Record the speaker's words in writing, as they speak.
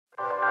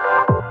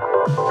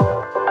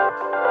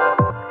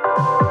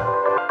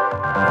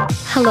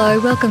Hello,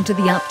 welcome to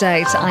The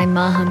Update. I'm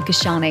Maham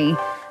Kashani.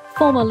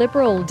 Former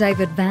Liberal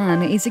David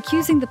Van is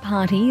accusing the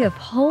party of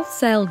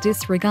wholesale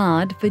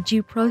disregard for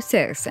due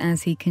process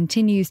as he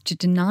continues to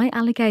deny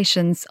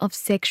allegations of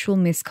sexual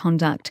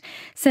misconduct.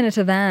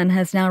 Senator Van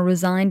has now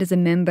resigned as a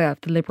member of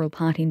the Liberal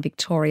Party in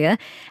Victoria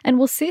and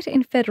will sit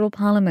in federal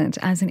parliament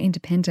as an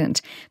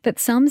independent, but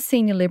some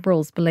senior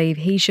Liberals believe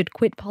he should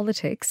quit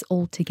politics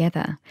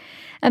altogether.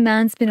 A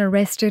man's been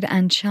arrested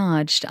and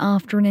charged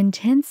after an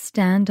intense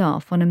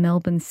standoff on a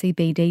Melbourne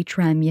CBD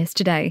tram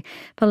yesterday.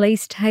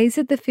 Police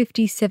tasered the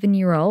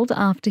 57-year-old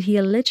after he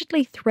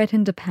allegedly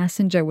threatened a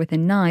passenger with a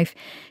knife.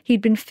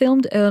 He'd been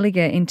filmed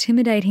earlier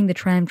intimidating the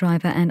tram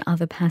driver and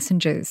other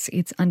passengers.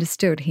 It's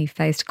understood he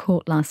faced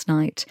court last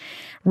night.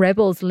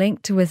 Rebels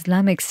linked to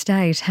Islamic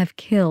State have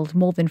killed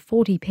more than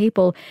 40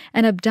 people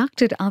and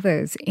abducted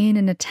others in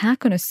an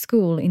attack on a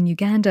school in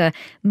Uganda.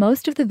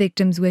 Most of the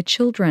victims were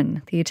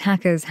children. The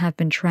attackers have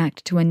been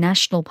tracked to a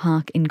national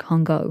park in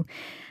Congo.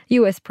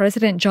 US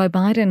President Joe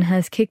Biden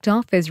has kicked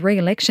off his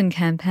re-election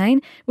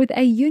campaign with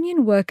a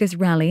union workers'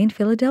 rally in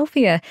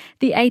Philadelphia.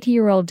 The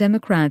 80-year-old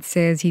Democrat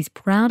says he's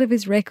proud of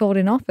his record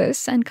in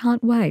office and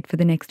can't wait for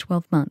the next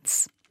 12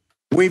 months.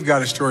 We've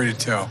got a story to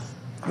tell.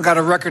 We've got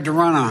a record to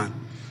run on.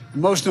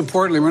 And most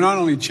importantly, we're not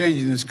only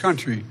changing this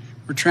country,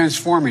 we're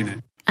transforming it.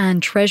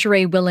 And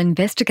Treasury will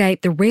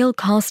investigate the real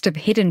cost of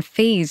hidden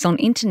fees on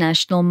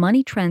international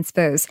money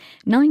transfers.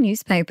 9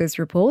 newspapers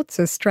reports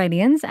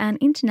Australians and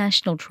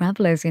international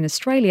travellers in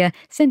Australia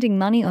sending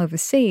money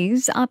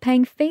overseas are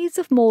paying fees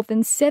of more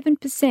than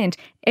 7%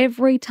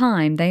 every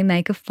time they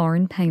make a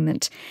foreign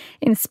payment.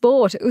 In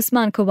sport,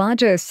 Usman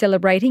Khawaja is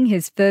celebrating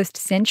his first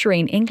century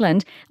in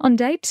England on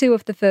day 2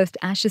 of the first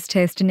Ashes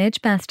Test in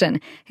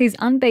Edgbaston. His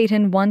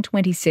unbeaten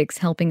 126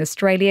 helping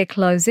Australia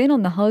close in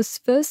on the hosts'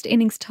 first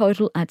innings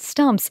total at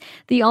stumps.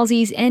 The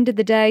Aussies ended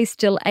the day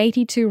still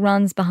 82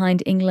 runs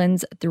behind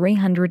England's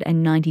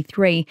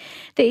 393.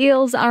 The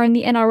Eels are in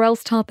the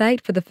NRL's top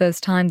 8 for the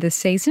first time this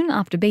season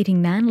after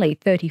beating Manly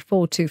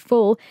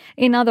 34-4.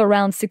 In other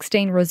round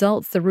 16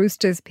 results, the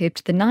Roosters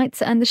pipped the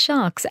Knights and the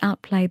Sharks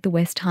outplayed the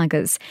West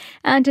Tigers.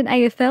 And in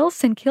AFL,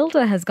 St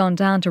Kilda has gone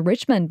down to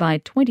Richmond by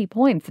 20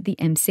 points at the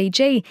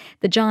MCG.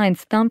 The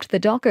Giants thumped the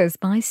Dockers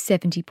by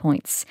 70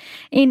 points.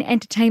 In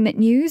entertainment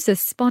news, a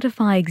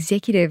Spotify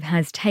executive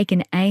has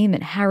taken aim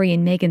at Harry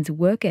and Meghan's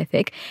work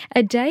ethic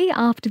a day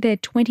after their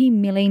 $20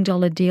 million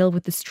deal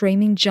with the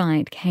streaming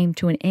giant came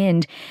to an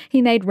end.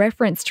 He made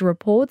reference to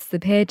reports the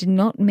pair did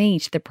not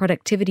meet the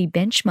productivity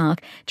benchmark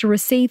to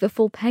receive a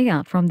full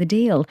payout from the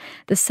deal.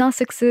 The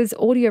Sussex's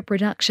audio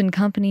production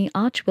company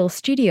Archwell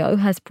Studio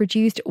has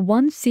produced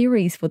one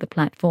series for the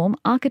platform,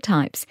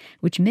 Archetypes,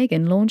 which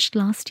Meghan launched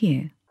last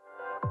year.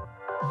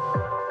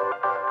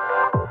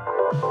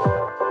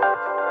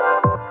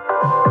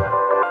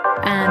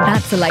 And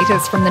that's the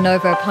latest from the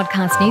Nova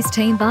Podcast News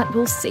team, but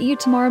we'll see you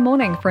tomorrow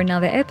morning for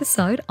another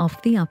episode of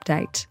The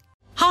Update.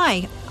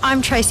 Hi,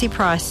 I'm Tracy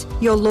Price,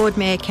 your Lord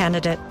Mayor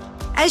candidate.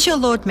 As your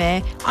Lord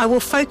Mayor, I will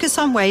focus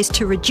on ways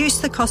to reduce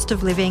the cost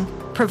of living,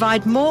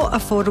 provide more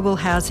affordable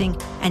housing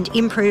and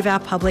improve our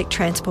public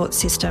transport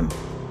system.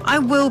 I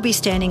will be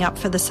standing up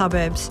for the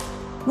suburbs.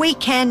 We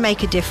can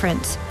make a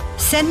difference.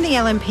 Send the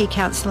LNP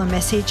council a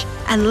message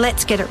and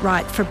let's get it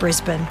right for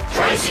Brisbane.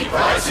 Tracy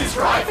Price is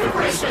right for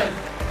Brisbane.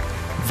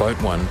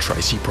 Vote 1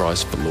 Tracy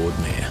Price for Lord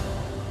Mayor.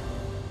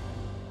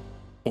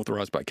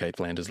 Authorised by Kate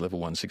Flanders, Level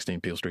 1, 16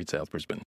 Peel Street, South Brisbane.